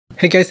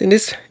Hey guys, in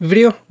this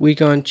video we're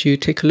going to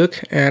take a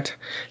look at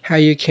how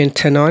you can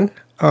turn on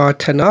or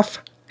turn off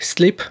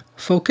sleep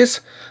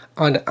focus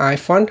on the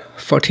iPhone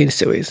 14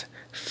 series.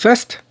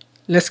 First,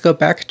 let's go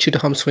back to the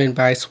home screen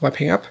by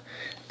swiping up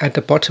at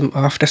the bottom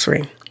of the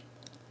screen.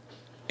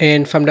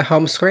 And from the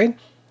home screen,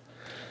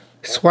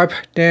 swipe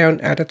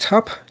down at the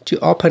top to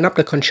open up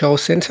the control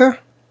center.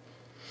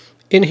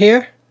 In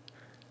here,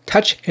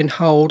 touch and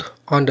hold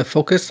on the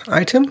focus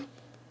item.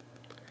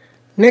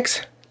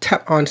 Next,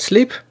 tap on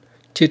sleep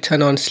to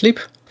turn on sleep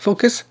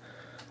focus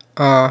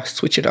or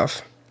switch it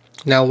off.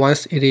 Now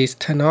once it is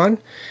turned on,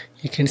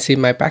 you can see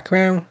my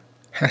background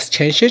has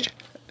changed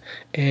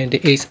and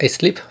there is a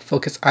sleep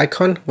focus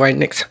icon right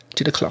next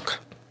to the clock.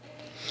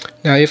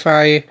 Now if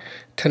I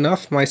turn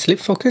off my sleep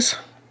focus,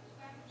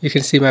 you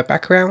can see my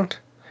background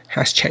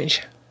has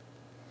changed.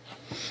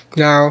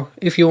 Now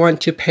if you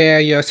want to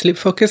pair your sleep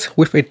focus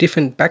with a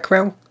different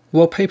background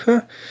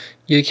wallpaper,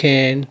 you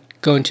can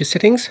go into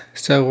settings.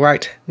 So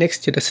right next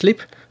to the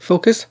sleep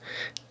focus,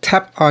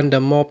 tap on the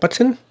more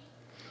button,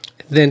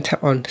 then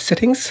tap on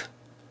settings,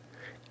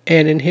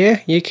 and in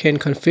here you can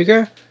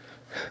configure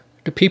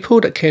the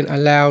people that can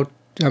allow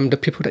the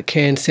people that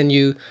can send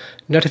you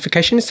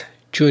notifications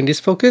during this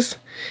focus,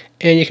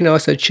 and you can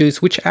also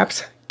choose which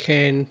apps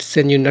can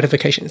send you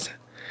notifications.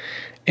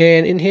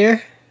 And in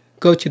here,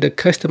 go to the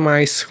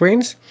customize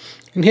screens.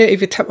 In here,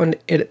 if you tap on the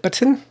edit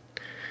button,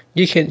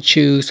 you can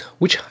choose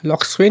which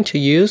lock screen to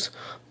use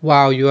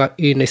while you are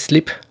in a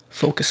sleep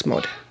focus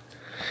mode.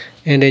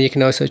 And then you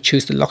can also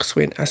choose the lock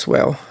screen as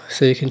well.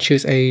 So you can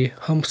choose a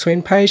home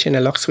screen page and a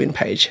lock screen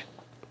page.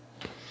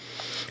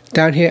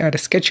 Down here are the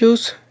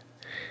schedules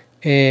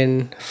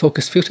and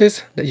focus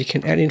filters that you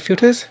can add in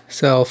filters.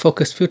 So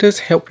focus filters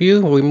help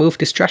you remove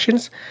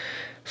distractions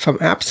from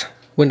apps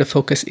when the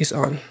focus is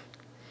on.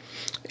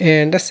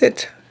 And that's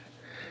it.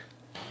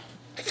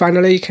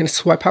 Finally, you can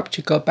swipe up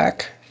to go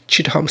back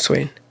to the home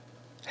screen.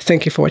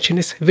 Thank you for watching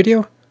this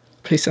video.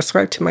 Please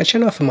subscribe to my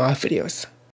channel for more videos.